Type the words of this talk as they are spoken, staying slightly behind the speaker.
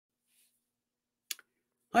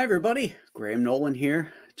Hi, everybody. Graham Nolan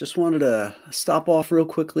here. Just wanted to stop off real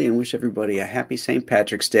quickly and wish everybody a happy St.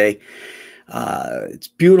 Patrick's Day. It's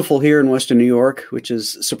beautiful here in Western New York, which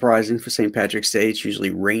is surprising for St. Patrick's Day. It's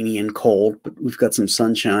usually rainy and cold, but we've got some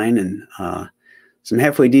sunshine and some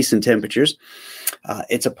halfway decent temperatures.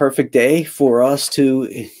 It's a perfect day for us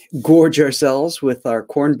to gorge ourselves with our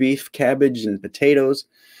corned beef, cabbage, and potatoes,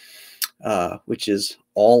 which is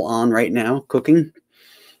all on right now cooking.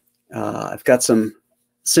 I've got some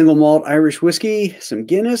single malt Irish whiskey, some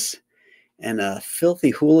Guinness, and a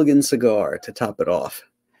filthy hooligan cigar to top it off.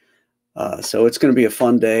 So it's going to be a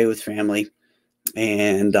fun day with family,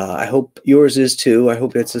 and I hope yours is too. I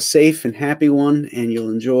hope it's a safe and happy one, and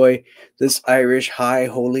you'll enjoy this Irish high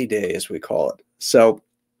holy day, as we call it. So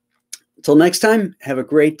until next time, have a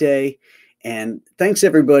great day, and thanks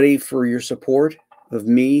everybody for your support of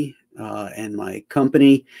me and my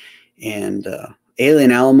company, and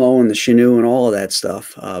Alien Alamo and the Canoe and all of that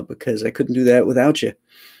stuff, because I couldn't do that without you.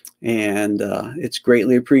 And it's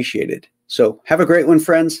greatly appreciated. So have a great one,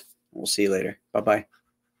 friends. We'll see you later. Bye-bye.